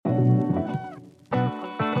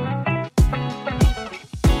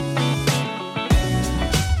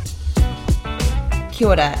Kia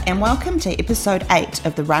ora, and welcome to episode 8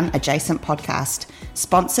 of the Run Adjacent podcast,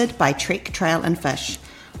 sponsored by Trek Trail and Fish.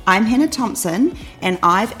 I'm Hannah Thompson, and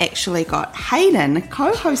I've actually got Hayden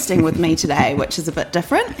co-hosting with me today, which is a bit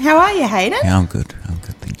different. How are you, Hayden? Yeah, I'm good,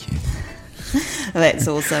 thank you. That's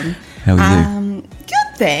awesome. How are you?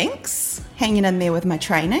 Good, thanks. Hanging in there with my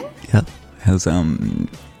training. Yep. How's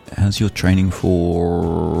your training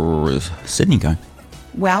for Sydney going?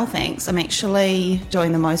 Well, thanks. I'm actually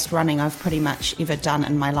doing the most running I've pretty much ever done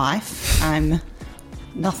in my life. I'm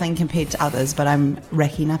nothing compared to others, but I'm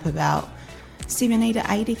racking up about 70 to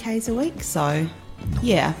 80 Ks a week. So,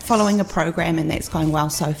 yeah, following a program, and that's going well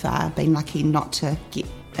so far. Been lucky not to get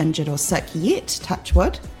injured or sick yet, touch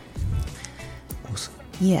wood. Awesome.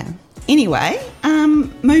 Yeah. Anyway,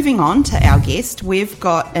 moving on to our guest. We've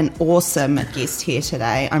got an awesome guest here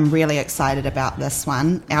today. I'm really excited about this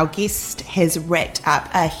one. Our guest has racked up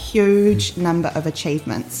a huge number of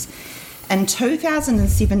achievements. In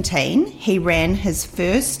 2017, he ran his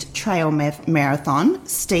first trail marathon,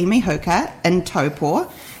 Steamy Hooker, in Taupo,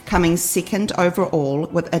 coming second overall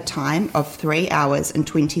with a time of 3 hours and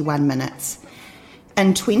 21 minutes.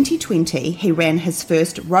 In 2020, he ran his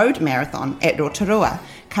first road marathon at Rotorua,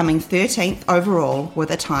 coming 13th overall with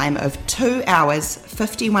a time of 2 hours,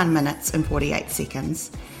 51 minutes and 48 seconds.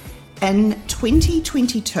 In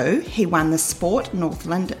 2022, he won the Sport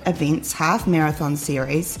Northland Events Half Marathon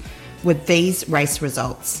Series with these race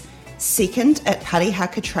results. Second at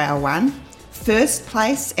Parihaka Trail Run, first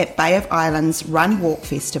place at Bay of Islands Run Walk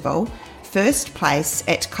Festival, first place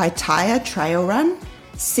at Kaitaia Trail Run,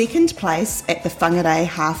 second place at the Whangarei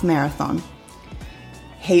Half Marathon.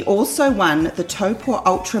 He also won the Taupo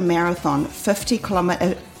Ultra Marathon 50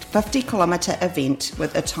 kilometre event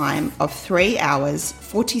with a time of 3 hours,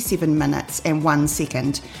 47 minutes and 1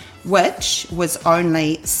 second, which was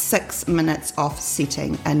only 6 minutes off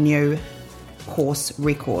setting a new course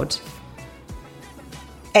record.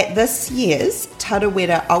 At this year's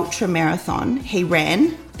Tarawera Ultra Marathon, he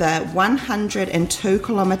ran the 102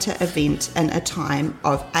 kilometre event in a time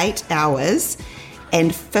of 8 hours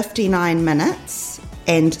and 59 minutes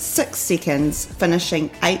and 6 seconds, finishing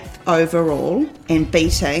 8th overall and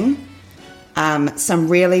beating some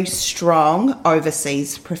really strong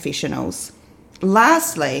overseas professionals.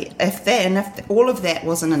 Lastly, if all of that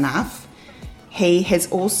wasn't enough, he has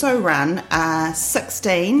also run a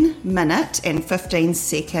 16-minute and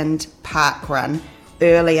 15-second park run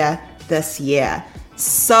earlier this year.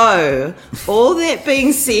 So, all that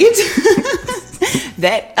being said,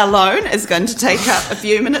 that alone is going to take up a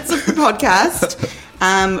few minutes of the podcast.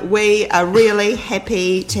 We are really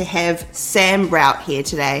happy to have Sam Rout here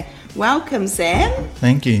today. Welcome, Sam.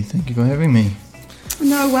 Thank you for having me.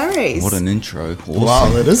 No worries. What an intro. Awesome. Wow,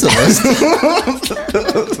 that is a list.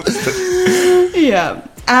 Yeah.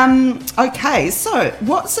 Okay, so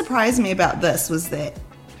what surprised me about this was that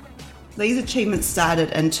these achievements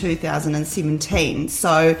started in 2017,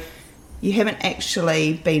 so you haven't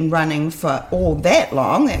actually been running for all that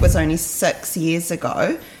long. That was only 6 years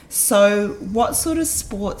ago. So what sort of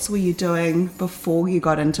sports were you doing before you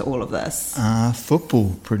got into all of this?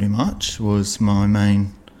 Football, pretty much, was my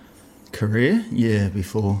main career,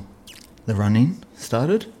 before the running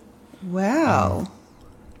started. Wow.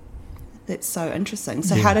 That's so interesting.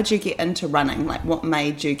 So how did you get into running? Like, what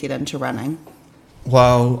made you get into running?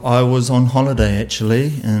 Well, I was on holiday,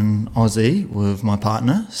 actually, in Aussie with my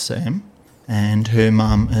partner, Sam, and her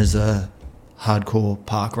mum is a hardcore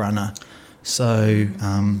park runner. So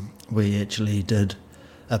we actually did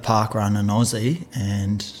a park run in Aussie,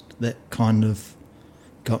 and that kind of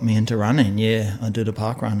got me into running. Yeah, I did a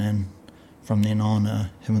park run, and from then on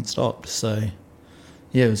I haven't stopped. So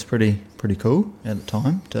yeah, it was pretty cool at the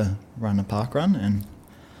time to run a park run, and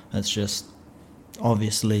it's just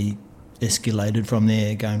obviously escalated from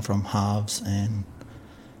there, going from halves and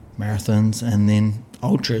marathons and then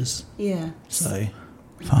ultras. Yeah. So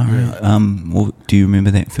do you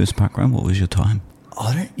remember that first park run? What was your time?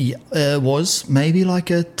 It was maybe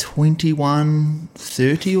like a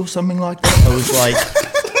 21:30 or something like that. I was like,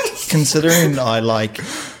 considering I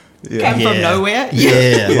came from nowhere.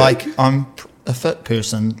 Yeah, like I'm a fit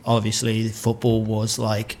person. Obviously, football was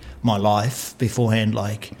like my life beforehand.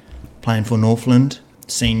 Like playing for Northland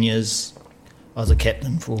seniors, I was a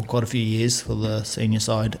captain for quite a few years for the senior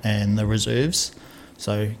side and the reserves.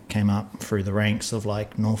 So came up through the ranks of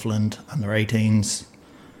like Northland under 18s.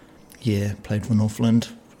 Yeah, played for Northland.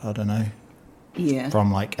 I don't know. Yeah.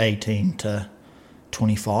 From like 18 to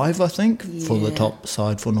 25, I think, for the top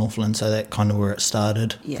side for Northland. So that kind of where it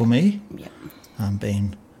started for me. Yeah.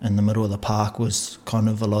 Being in the middle of the park was kind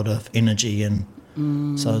of a lot of energy, and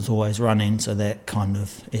so I was always running. So that kind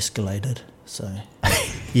of escalated. So,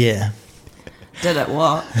 yeah. Did it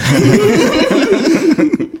what?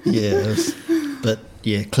 Yeah, but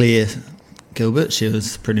yeah, Claire Gilbert, she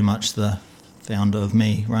was pretty much the founder of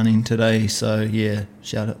me running today. So yeah,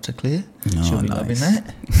 shout out to Claire. Oh, She'll be nice. loving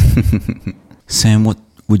that. Sam, what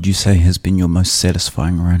would you say has been your most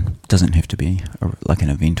satisfying run? Doesn't have to be like an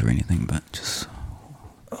event or anything, but just...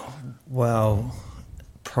 Well,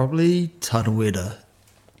 probably Tarawera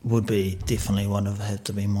would be definitely one of had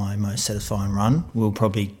to be my most satisfying run. We'll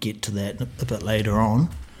probably get to that a bit later on.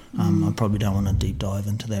 I probably don't want to deep dive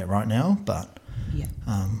into that right now, but Yeah.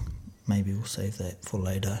 maybe we'll save that for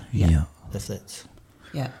later. Yeah. If that's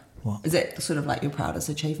Yeah. what. Is that sort of like your proudest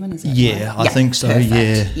achievement? Is that Yeah, right? I think so.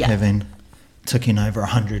 Perfect. Yeah, having ticking over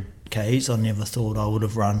 100 Ks, I never thought I would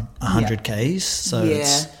have run 100 Ks. So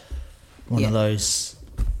it's one of those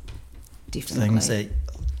Definitely. things that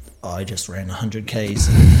I just ran 100 Ks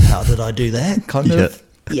and how did I do that? Kind of.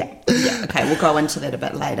 Yeah. Okay, we'll go into that a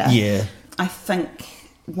bit later. Yeah. I think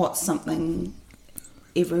what's something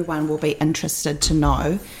everyone will be interested to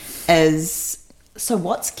know is, so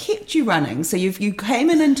what's kept you running? So you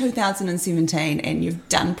came in 2017 and you've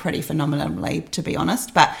done pretty phenomenally, to be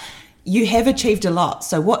honest, but you have achieved a lot.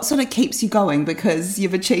 So what sort of keeps you going? Because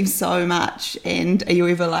you've achieved so much, and are you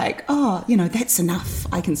ever like, oh, that's enough,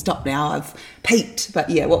 I can stop now, I've peaked? But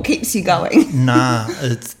yeah, what keeps you going? Nah,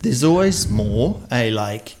 there's always more.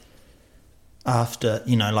 Like after,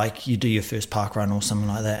 like you do your first park run or something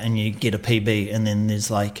like that and you get a PB, and then there's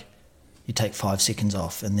like, you take 5 seconds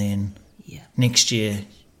off, and then next year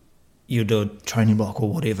you'll do a training block or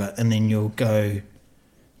whatever, and then you'll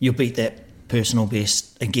beat that personal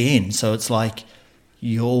best again. So it's like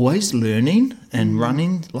you're always learning and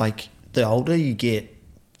running. Like the older you get,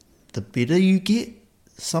 the better you get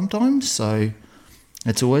sometimes. So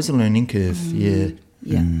it's always a learning curve. Yeah.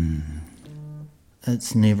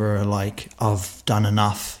 It's never like I've done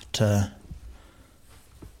enough to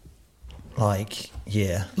I'm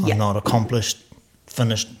not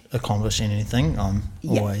accomplishing anything.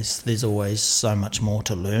 There's always so much more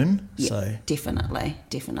to learn. Yeah, So definitely.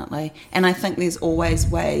 And I think there's always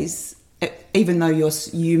ways, even though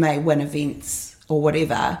you may win events or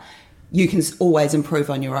whatever, you can always improve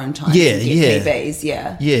on your own time. Yeah, and get PBs,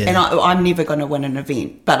 yeah. And I'm never going to win an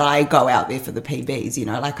event, but I go out there for the PBs,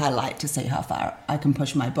 like I like to see how far I can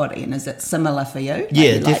push my body. And is it similar for you?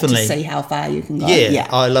 Yeah, you definitely. Like to see how far you can go? Yeah,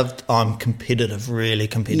 I'm competitive, really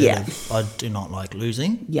competitive. Yeah. I do not like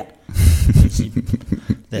losing. Yeah.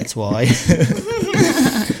 That's why.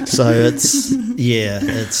 So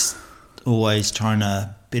it's always trying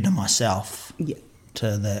to better myself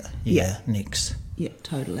to that, next. Yeah,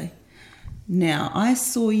 totally. Now, I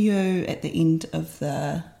saw you at the end of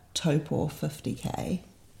the Taupo 50K,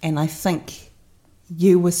 and I think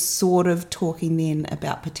you were sort of talking then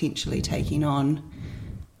about potentially taking on,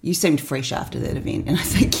 you seemed fresh after that event, and I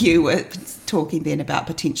think you were talking then about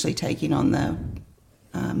potentially taking on the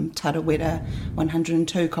Tarawera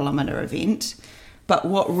 102 kilometre event. But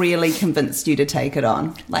what really convinced you to take it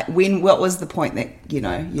on? Like what was the point that,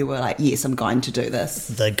 you were like, yes, I'm going to do this?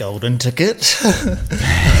 The golden ticket.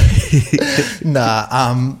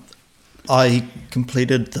 I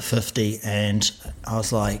completed the 50 and I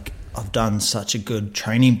was like, I've done such a good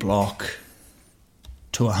training block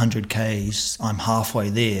to 100 Ks. I'm halfway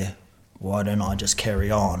there. Why don't I just carry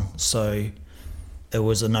on? So it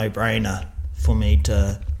was a no-brainer for me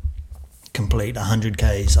to complete 100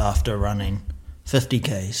 Ks after running 50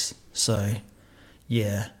 Ks. So,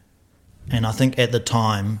 yeah. And I think at the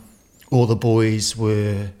time, all the boys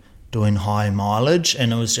were doing high mileage,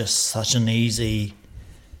 and it was just such an easy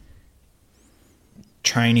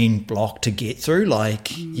training block to get through.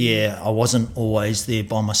 Like, I wasn't always there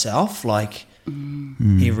by myself. Like,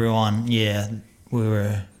 everyone, we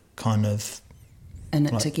were kind of in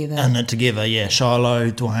it together. Yeah.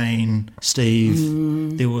 Shiloh, Dwayne,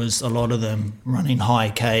 Steve, there was a lot of them running high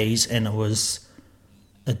Ks, and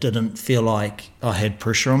it didn't feel like I had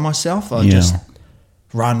pressure on myself. I just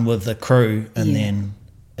run with the crew, and then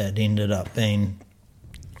it ended up being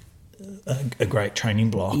a great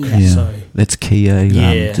training block. So that's key.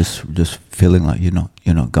 Just feeling like you're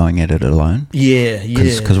not going at it alone.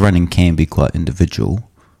 Because running can be quite individual,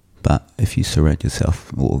 but if you surround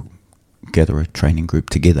yourself or gather a training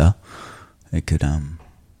group together, it could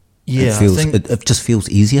it just feels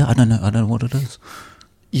easier. I don't know what it is.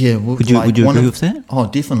 Yeah, well, would you agree with that? Oh,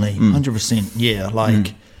 definitely, 100%. Yeah,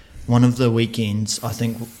 one of the weekends, I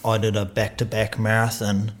think I did a back-to-back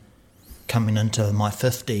marathon coming into my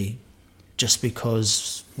 50, just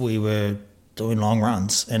because we were doing long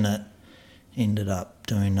runs, and it ended up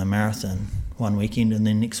doing a marathon one weekend, and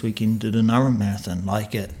then next weekend did another marathon.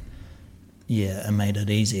 it made it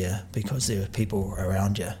easier because there were people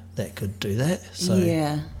around you that could do that. So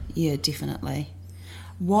yeah, definitely.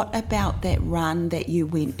 What about that run that you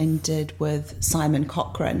went and did with Simon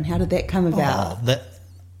Cochrane? How did that come about?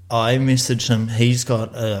 I messaged him. He's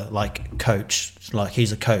got a coach,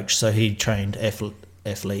 he's a coach, so he trained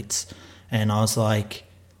athletes, and I was like,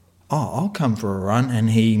 I'll come for a run. And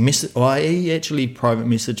he actually private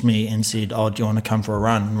messaged me and said, do you want to come for a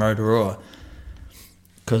run in Rotorua?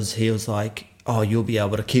 Because he was like, you'll be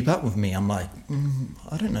able to keep up with me. I'm like,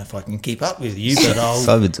 I don't know if I can keep up with you, but I'll...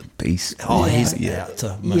 Simon's a beast. He's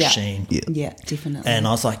a machine. Yeah, definitely. And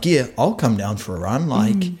I was like, I'll come down for a run.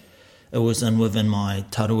 It was within my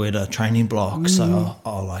Tarawera training block, so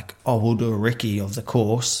we'll do a recce of the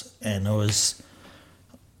course. And I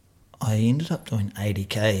ended up doing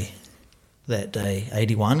 80k that day,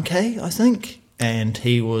 81k, I think. And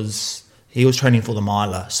he was training for the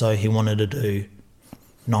miler, so he wanted to do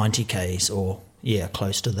 90k's or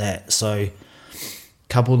close to that. So a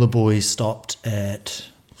couple of the boys stopped at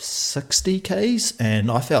 60k's,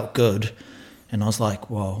 and I felt good. And I was like,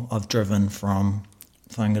 well, I've driven from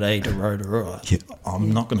Whangarei to Rotorua.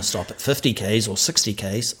 I'm not going to stop at 50k's or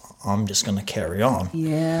 60k's. I'm just going to carry on.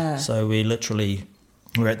 Yeah. So we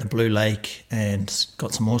were at the Blue Lake and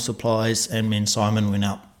got some more supplies, and me and Simon went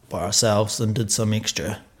out by ourselves and did some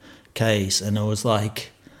extra k's, and it was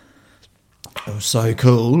so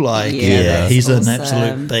cool. He's awesome. An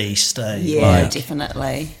absolute beast. Yeah,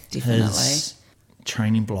 definitely. His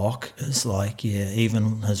training block is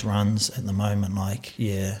even his runs at the moment,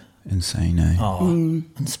 insane, eh?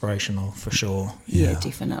 Inspirational for sure. Yeah,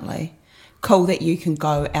 definitely. Cool that you can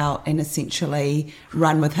go out and essentially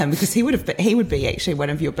run with him, because he would be actually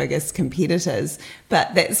one of your biggest competitors.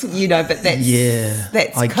 But that's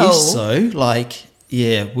that's I cool. guess so.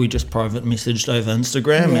 We just private messaged over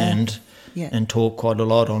Instagram and talk quite a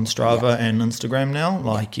lot on Strava and Instagram now.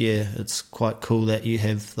 It's quite cool that you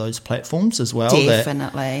have those platforms as well.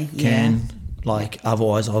 Definitely, that can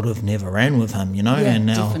otherwise I would have never ran with him, and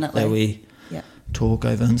now that we talk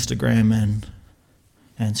over Instagram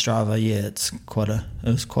and Strava, it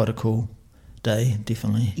was quite a cool day,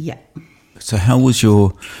 definitely. Yeah. So how was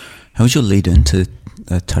your lead into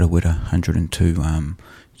the Tarawera 102?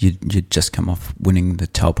 You'd just come off winning the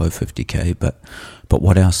Taupo 50k, but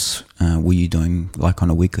what else were you doing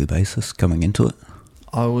on a weekly basis coming into it?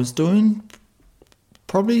 I was doing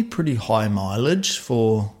probably pretty high mileage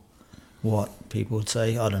for what people would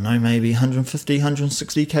say, I don't know, maybe 150,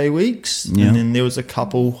 160k weeks. Yeah. And then there was a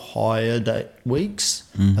couple higher weeks.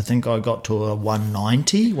 I think I got to a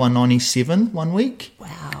 190, 197 one week.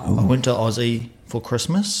 Wow. I went to Aussie for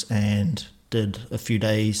Christmas and did a few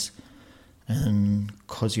days in Mount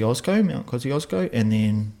Kosciuszko, and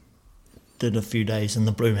then did a few days in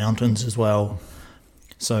the Blue Mountains as well.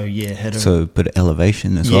 So a bit of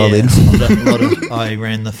elevation as well then. I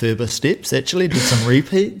ran the Furber steps, actually did some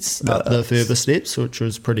repeats up the Furber steps, which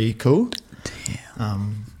was pretty cool.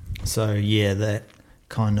 Damn. That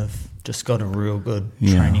kind of just got a real good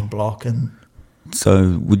training block. And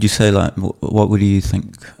so would you say what would you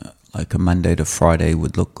think a Monday to Friday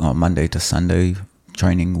would look, or Monday to Sunday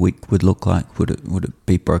training week would look like? Would it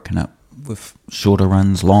be broken up with shorter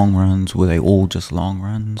runs, long runs? Were they all just long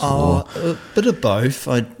runs? A bit of both.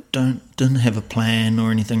 I didn't have a plan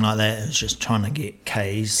or anything like that. It was just trying to get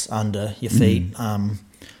K's under your feet. I'd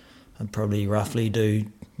probably roughly do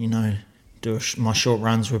my short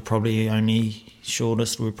runs were probably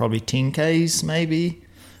shortest were probably 10Ks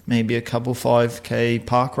maybe a couple 5K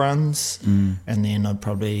park runs, and then I'd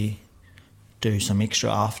probably do some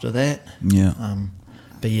extra after that.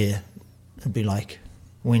 It'd be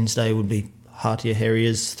Wednesday would be Hatia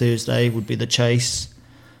Harriers, Thursday would be the chase.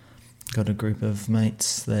 Got a group of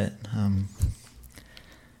mates that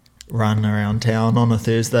run around town on a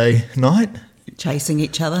Thursday night. Chasing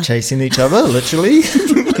each other, literally.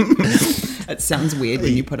 It sounds weird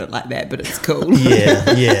when you put it like that, but it's cool.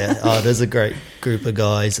 Yeah. Oh, there's a great group of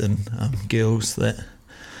guys and girls that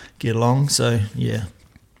get along, so yeah.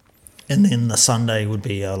 And then the Sunday would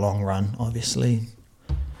be a long run, obviously.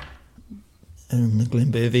 In the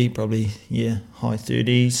Glenbervie, probably, high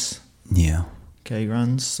 30s. Yeah. K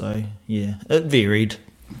runs, so yeah. It varied,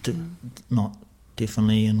 not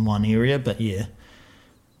definitely in one area, but yeah.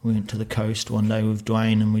 We went to the coast one day with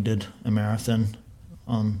Dwayne and we did a marathon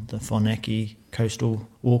on the Whanaki coastal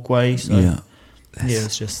walkway. So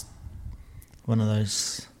it's just one of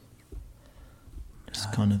those,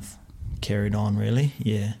 just kind of carried on really,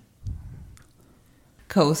 yeah.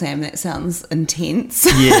 Cool, Sam. That sounds intense.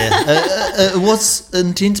 It was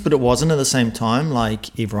intense, but it wasn't at the same time.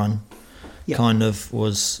 Everyone kind of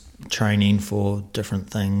was training for different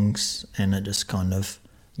things, and it just kind of,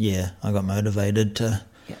 I got motivated to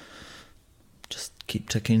just keep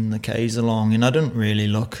ticking the Ks along, and I didn't really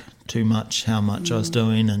look too much how much I was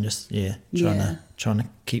doing, and just trying to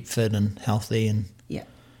keep fit and healthy, and yeah.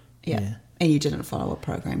 And you didn't follow a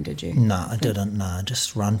program, did you? No, I didn't. No,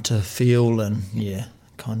 just run to feel, and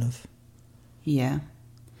kind of. Yeah.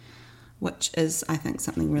 Which is, I think,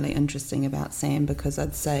 something really interesting about Sam, because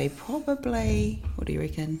I'd say probably, what do you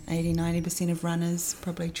reckon, 80-90% of runners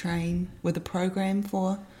probably train with a program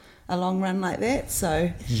for a long run like that.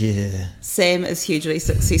 So Sam is hugely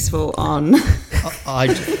successful on...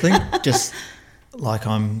 I think just like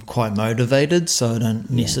I'm quite motivated, so I don't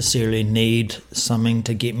necessarily need something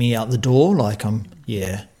to get me out the door. Like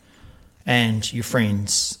and your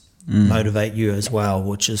friends motivate you as well,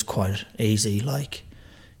 which is quite easy. Like,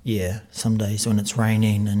 some days when it's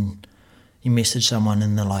raining and you message someone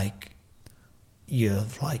and they're like, you're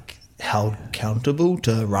like held accountable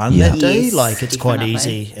to run that day. Yes, like it's quite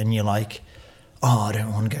definitely. easy, and you're like, oh, I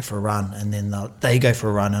don't want to go for a run, and then they go for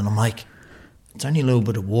a run, and I'm like, it's only a little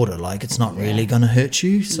bit of water, like it's not really going to hurt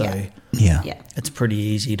you. So it's pretty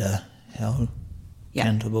easy to held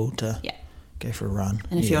accountable to go for a run.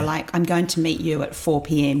 And if you're like, I'm going to meet you at 4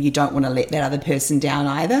 p.m, you don't want to let that other person down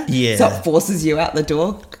either. Yeah. So it forces you out the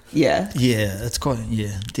door. Yeah. Yeah, it's quite,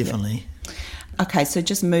 definitely. Yeah. Okay, so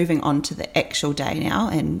just moving on to the actual day now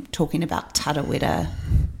and talking about Tarawera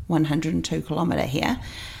 102 kilometre here.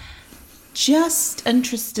 Just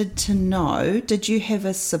interested to know, did you have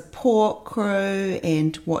a support crew,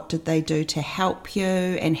 and what did they do to help you,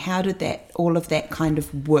 and how did all of that kind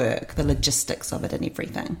of work, the logistics of it and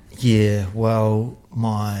everything? Yeah, well,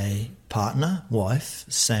 my wife,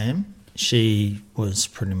 Sam, she was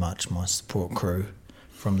pretty much my support crew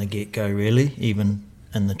from the get-go, really, even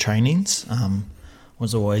in the trainings.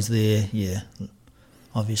 Was always there,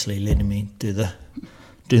 obviously letting me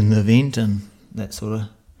doing the event and that sort of.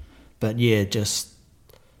 But just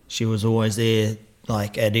she was always there,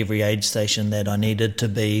 like at every aid station that I needed to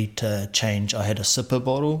be to change. I had a sipper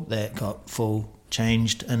bottle that got full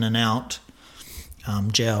changed in and out.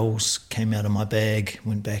 Gels came out of my bag,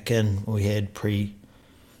 went back in. We had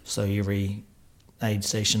so every aid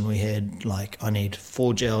station we had, like, I need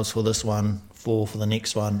 4 gels for this one, 4 for the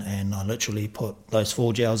next one, and I literally put those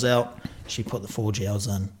 4 gels out. She put the 4 gels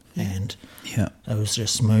in. And it was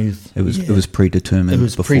just smooth. It was predetermined. It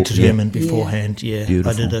was predetermined beforehand. Yeah,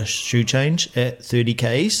 Beautiful. I did a shoe change at 30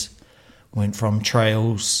 k's. Went from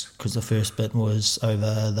trails, because the first bit was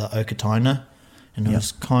over the Okataina, and it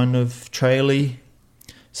was kind of traily.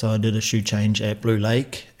 So I did a shoe change at Blue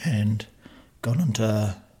Lake and got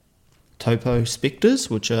into Topo Spectres,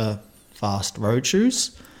 which are fast road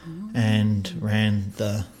shoes, and ran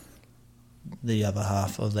the other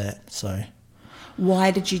half of that. So.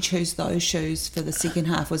 Why did you choose those shoes for the second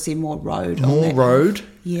half? Was there more road? More road,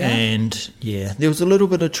 yeah. And there was a little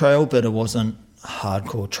bit of trail, but it wasn't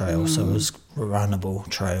hardcore trail, so it was runnable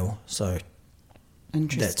trail. So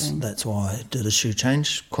interesting. That's why I did a shoe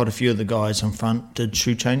change. Quite a few of the guys in front did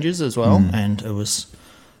shoe changes as well, and it was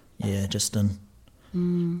just an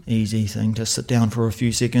easy thing to sit down for a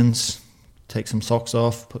few seconds, take some socks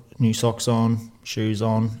off, put new socks on, shoes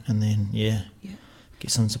on, and then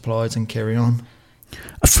get some supplies and carry on.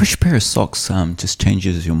 A fresh pair of socks just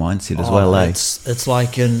changes your mindset as well, eh? It's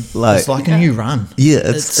like a new run. Yeah,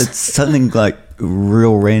 it's something like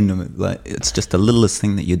real random. Like, it's just the littlest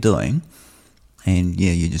thing that you're doing, and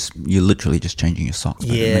you're literally just changing your socks,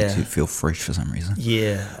 but it makes you feel fresh for some reason.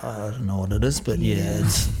 Yeah, I don't know what it is, but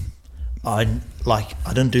I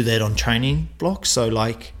didn't do that on training blocks, so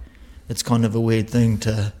like it's kind of a weird thing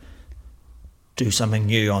to do something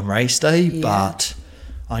new on race day, but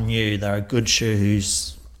I knew they were good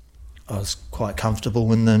shoes. I was quite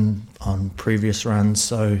comfortable in them on previous runs,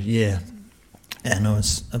 so and it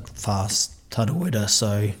was a fast Tarawera,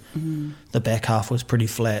 so the back half was pretty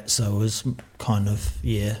flat, so it was kind of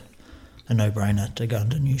a no-brainer to go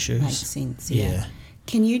into new shoes. Makes sense. Yeah.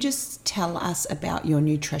 Can you just tell us about your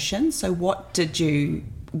nutrition? So what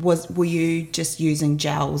were you just using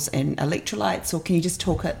gels and electrolytes, or can you just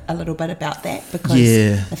talk a little bit about that? Because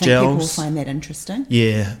I think people will find that interesting.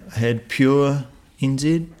 Yeah, I had Pure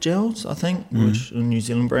NZ gels, I think, which is a New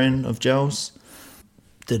Zealand brand of gels.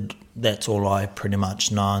 That's all I pretty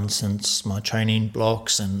much known since my training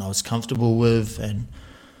blocks, and I was comfortable with, and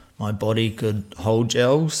my body could hold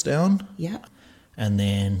gels down. Yeah. And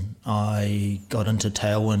then I got into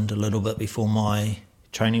Tailwind a little bit before my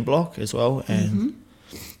training block as well, and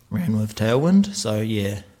ran with Tailwind. So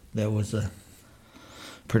that was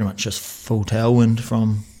pretty much just full Tailwind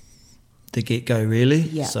from the get-go, really.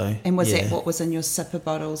 Yeah. So, and was that what was in your sipper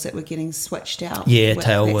bottles that were getting switched out? Yeah,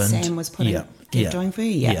 Tailwind. That Sam was doing for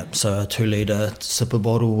you? Yeah. So a 2 litre sipper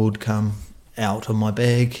bottle would come out of my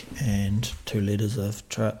bag, and 2 litres of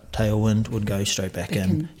Tailwind would go straight back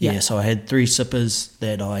in. Yeah, so I had 3 sippers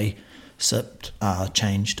that I sipped,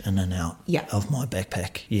 changed in and out of my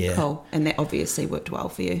backpack. Yeah. Cool. And that obviously worked well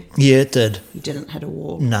for you. Yeah, it did. You didn't hit a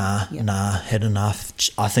wall. Nah, had enough.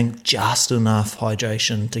 I think just enough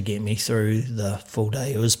hydration to get me through the full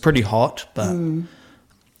day. It was pretty hot, but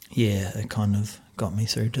yeah, it kind of got me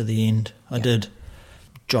through to the end. I did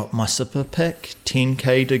drop my sipper pack,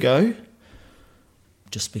 10k to go,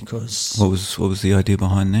 just because. What was the idea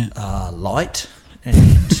behind that? Light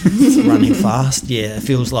and running fast. Yeah, it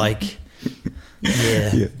feels like.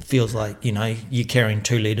 Feels like, you're carrying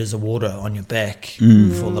 2 litres of water on your back for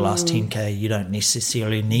the last 10k. You don't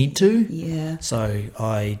necessarily need to. Yeah. So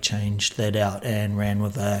I changed that out and ran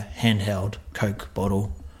with a handheld Coke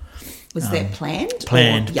bottle. Was that planned?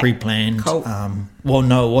 Pre-planned. Cool. Well,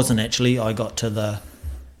 no, it wasn't actually. I got to the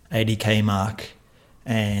 80k mark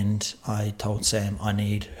and I told Sam I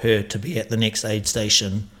need her to be at the next aid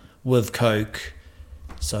station with Coke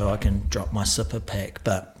so I can drop my sipper pack.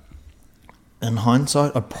 But in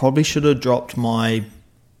hindsight, I probably should have dropped my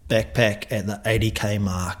backpack at the 80k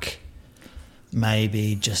mark,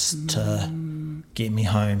 maybe just to get me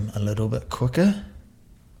home a little bit quicker.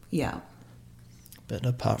 Yeah. But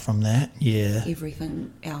apart from that,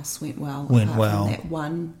 everything else went well. Went apart well. From that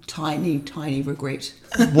one tiny regret.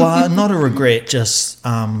 Well, not a regret, just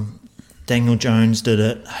Daniel Jones did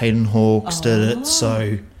it, Hayden Hawkes did it.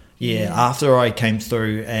 So, after I came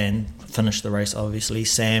through and finished the race, obviously,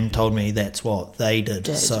 Sam told me that's what they did.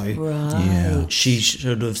 So, she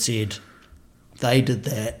should have said, they did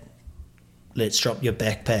that, let's drop your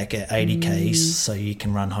backpack at 80Ks so you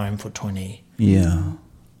can run home for 20. Yeah.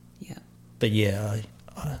 Yeah. But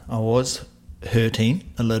I was hurting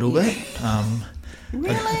a little bit.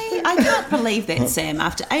 Really? I can't believe that, Sam.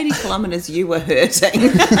 After 80 kilometres, you were hurting.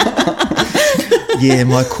 Yeah,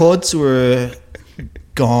 my quads were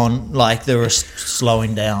gone, like they were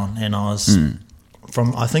slowing down, and I was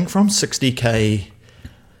from 60k,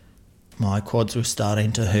 my quads were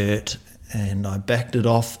starting to hurt, and I backed it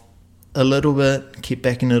off a little bit, kept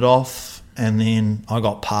backing it off, and then I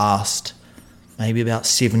got past maybe about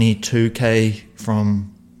 72k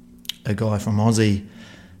from a guy from Aussie,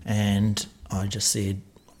 and I just said,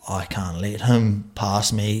 I can't let him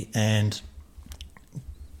pass me and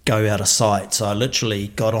go out of sight. So I literally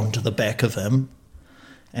got onto the back of him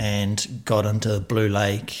and got into Blue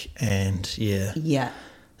Lake, and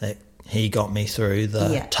that he got me through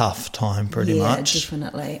the tough time pretty much. Yeah,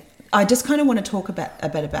 definitely. I just kind of want to talk a bit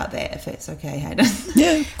about that, if that's okay, Hayden.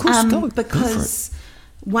 Yeah, of course. Because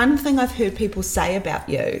one thing I've heard people say about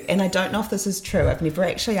you, and I don't know if this is true, I've never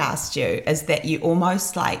actually asked you, is that you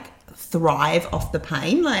almost like thrive off the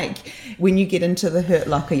pain. Like when you get into the hurt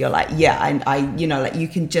locker, you're like, and I like you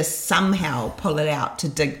can just somehow pull it out to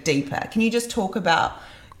dig deeper. Can you just talk about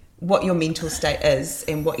what your mental state is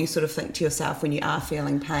and what you sort of think to yourself when you are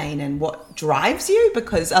feeling pain and what drives you?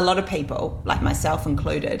 Because a lot of people, like myself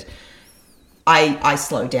included, I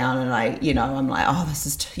slow down and I'm like, oh, this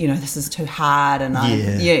is too hard, and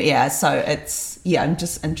so it's I'm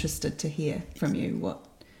just interested to hear from you where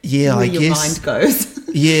I your guess, mind goes.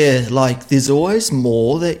 Like there's always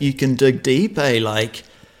more that you can dig deep, like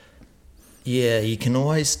you can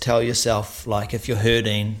always tell yourself, like if you're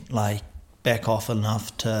hurting, like back off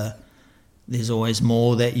enough to, there's always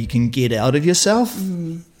more that you can get out of yourself.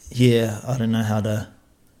 I don't know how to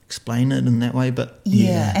explain it in that way, but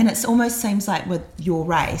and it almost seems like with your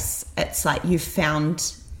race, it's like you've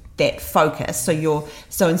found that focus,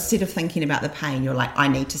 so instead of thinking about the pain, you're like, I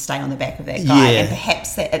need to stay on the back of that guy, and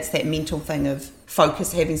perhaps that it's that mental thing of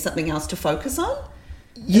focus, having something else to focus on.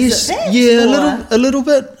 Yes, a little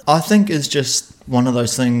bit. I think it's just one of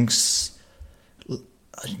those things.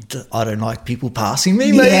 I don't like people passing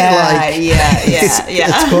me, mate. It's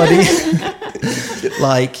quite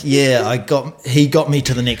like, he got me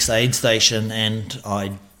to the next aid station, and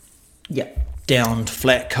I downed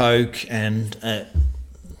flat Coke, and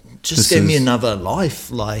just gave me another life.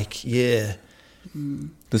 This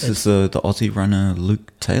is the Aussie runner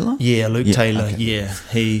Luke Taylor. Luke Taylor.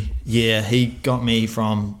 Okay. He got me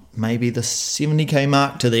from maybe the 70k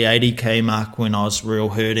mark to the 80k mark when I was real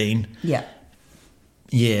hurting.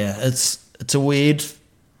 It's a weird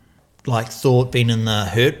thought being in the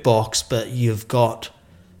hurt box, but you've got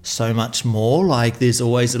so much more. Like there's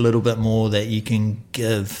always a little bit more that you can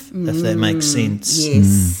give, if that makes sense.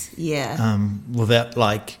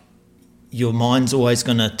 Without your mind's always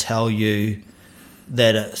going to tell you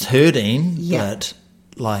that it's hurting, Yeah. but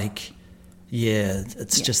like, yeah,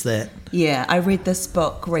 it's just that. Yeah, I read this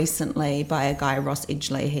book recently by a guy, Ross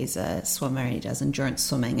Edgley. He's a swimmer and he does endurance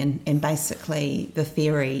swimming. And basically the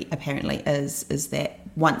theory apparently is that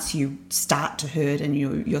once you start to hurt and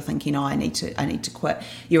you're thinking, I need to quit,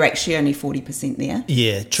 you're actually only 40% there.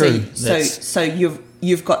 Yeah, true. So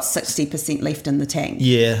you've got 60% left in the tank.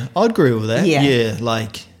 Yeah, I'd agree with that.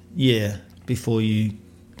 Yeah. Before you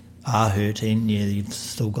are hurting, you've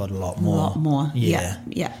still got a lot more. A lot more. Yeah.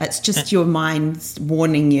 Yeah. It's just your mind's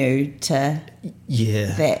warning you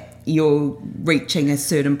that you're reaching a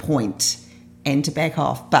certain point and to back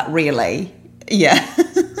off. But really,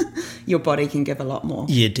 your body can give a lot more.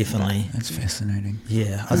 Yeah, definitely. That's fascinating.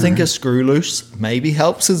 Yeah, I think a screw loose maybe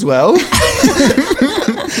helps as well.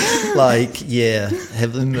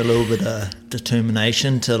 Having a little bit of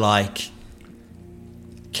determination to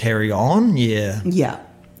carry on. Yeah. Yeah.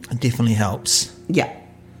 It definitely helps. Yeah,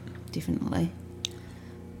 definitely.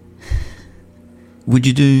 Would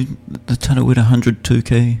you do the Tarawera 100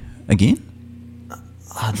 2K again?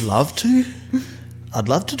 I'd love to. I'd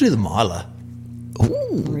love to do the miler.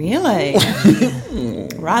 Ooh. Really?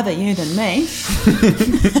 Rather you than me.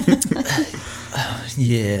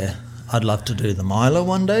 Yeah, I'd love to do the miler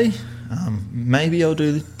one day. Maybe I'll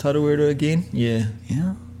do the Tarawera again. Yeah.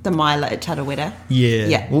 Yeah. The miler at Tarawera. Yeah.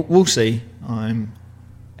 Yeah. We'll see. I'm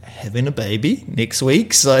having a baby next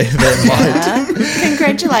week, so that might.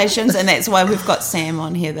 Congratulations, and that's why we've got Sam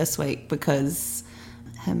on here this week, because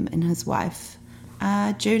him and his wife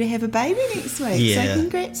are due to have a baby next week. Yeah. So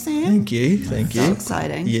congrats, Sam. Thank you. So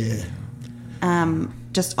exciting. Yeah.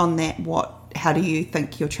 Just on that, how do you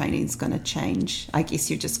think your training's going to change? I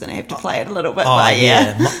guess you're just going to have to play it a little bit by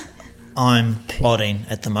ear. I'm plotting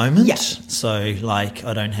at the moment. Yeah. So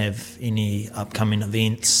I don't have any upcoming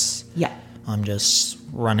events. Yeah. I'm just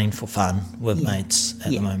running for fun with mates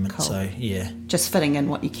at the moment. Cool. So just fitting in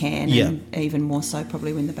what you can. Yeah. And even more so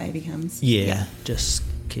probably when the baby comes. Yeah. Just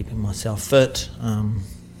keeping myself fit.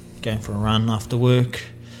 Going for a run after work.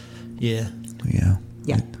 Yeah. Yeah.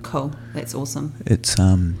 Yeah. Cool. That's awesome. It's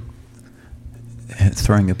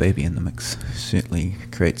throwing a baby in the mix certainly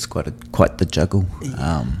creates quite the juggle.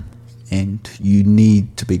 And you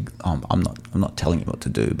need to be. I'm not telling you what to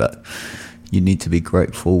do, but you need to be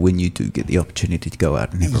grateful when you do get the opportunity to go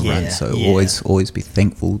out and have a run. So always be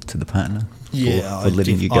thankful to the partner for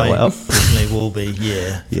letting you go out. Definitely will be.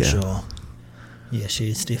 Yeah, for Yeah. sure. Yeah,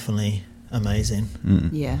 she's definitely amazing.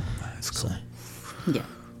 Yeah. That's cool. So, Yeah.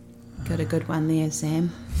 Got a good one there,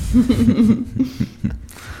 Sam.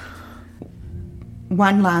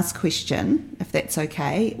 One last question, if that's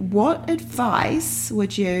okay. What advice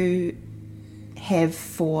would you have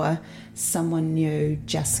for someone new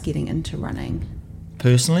just getting into running?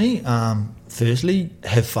 personally, firstly,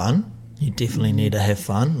 have fun. You definitely need to have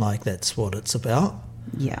fun. That's what it's about.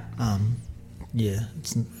 Yeah.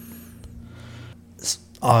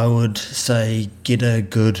 I would say get a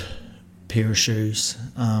good pair of shoes.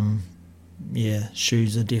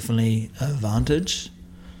 Shoes are definitely an advantage.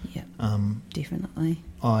 Yeah, definitely.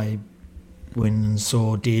 I went and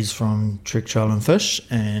saw Des from Trek Trail and Fish,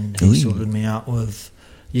 and he sorted me out with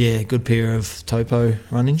a good pair of Topo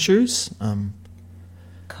running shoes.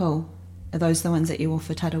 Cool. Are those the ones that you wore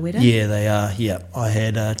for Tarawera? Yeah, they are. Yeah, I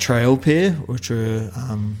had a trail pair, which were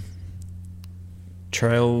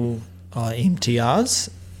trail MTRs,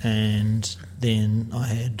 and then I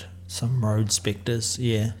had some road Spectres.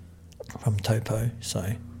 Yeah, from Topo.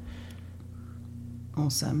 So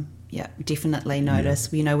awesome. Yeah, definitely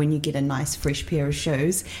notice, when you get a nice fresh pair of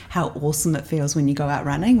shoes, how awesome it feels when you go out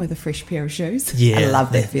running with a fresh pair of shoes. Yeah, I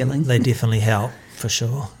love that feeling. They definitely help, for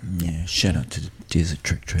sure. Yeah, shout out to Desert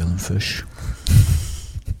Trek Trail and Fish.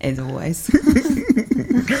 As always.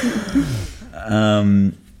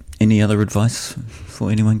 Any other advice for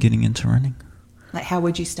anyone getting into running? How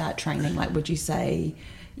would you start training? Would you say,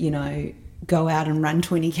 go out and run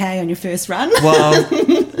 20K on your first run? Well,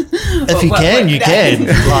 if you can, you can.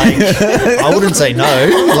 I wouldn't say no.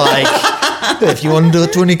 If you want to do a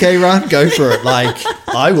 20K run, go for it.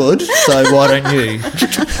 I would, so why don't you?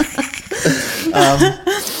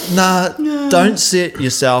 Don't set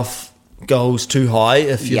yourself goals too high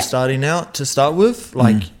if you're starting out to start with.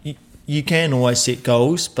 You can always set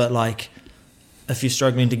goals, but if you're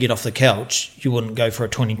struggling to get off the couch, you wouldn't go for a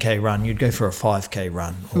 20K run. You'd go for a 5K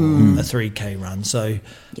run or a 3K run. So,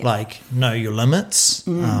 know your limits.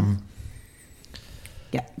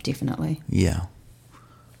 Yeah, definitely. Yeah.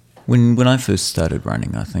 When I first started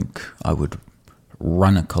running, I think I would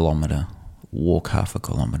run a kilometre, walk half a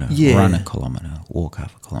kilometre, run a kilometre, walk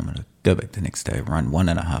half a kilometre, go back the next day, run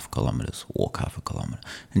 1.5 kilometres, walk 0.5 kilometre,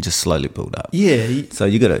 and just slowly build up. Yeah. So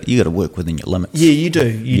you gotta work within your limits. Yeah, you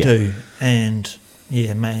do. And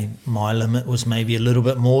yeah, my limit was maybe a little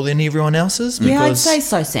bit more than everyone else's. Because, yeah, I'd say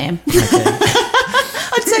so, Sam. Okay.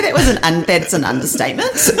 I'd say that was that's an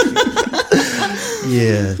understatement.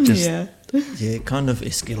 Kind of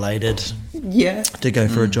escalated. Yeah. To go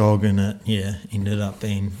for a jog, and it ended up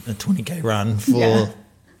being a 20k run for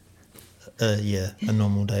a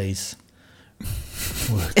normal day's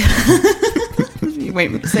work.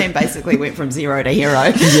 Sam basically went from 0 to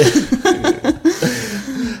hero.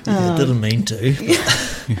 Didn't mean to.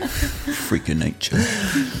 Freak of nature.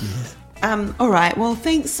 All right. Well,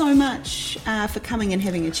 thanks so much for coming and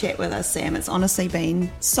having a chat with us, Sam. It's honestly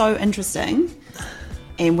been so interesting,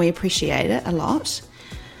 and we appreciate it a lot.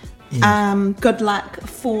 Yeah. Good luck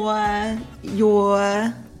for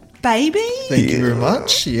your baby. Thank you very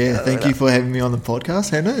much. Yeah, thank you for having me on the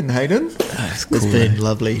podcast, Hannah and Hayden. It's been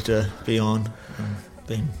lovely to be on. I've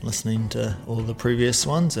been listening to all the previous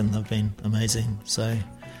ones, and they've been amazing. So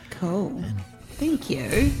cool. Thank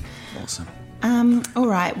you. Awesome. All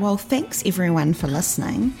right. Well, thanks everyone for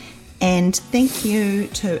listening. And thank you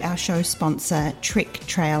to our show sponsor, Trek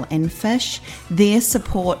Trail and Fish. Their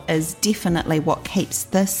support is definitely what keeps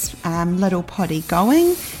this little potty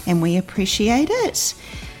going, and we appreciate it.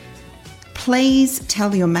 Please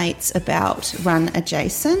tell your mates about Run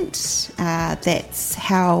Adjacent. That's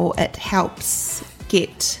how it helps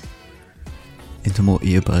get into more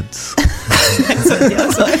earbuds.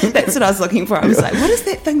 That's what I was looking for. I was like, what is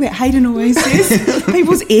that thing that Hayden always says?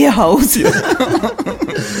 People's ear holes.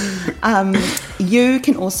 You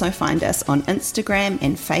can also find us on Instagram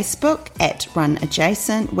and Facebook at Run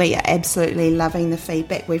Adjacent. We are absolutely loving the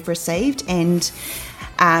feedback we've received, and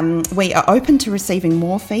we are open to receiving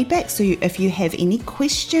more feedback. So if you have any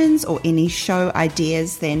questions or any show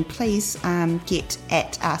ideas, then please get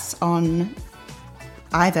at us on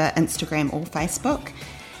either Instagram or Facebook.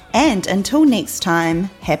 And until next time,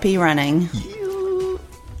 happy running.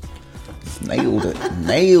 Nailed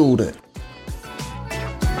it.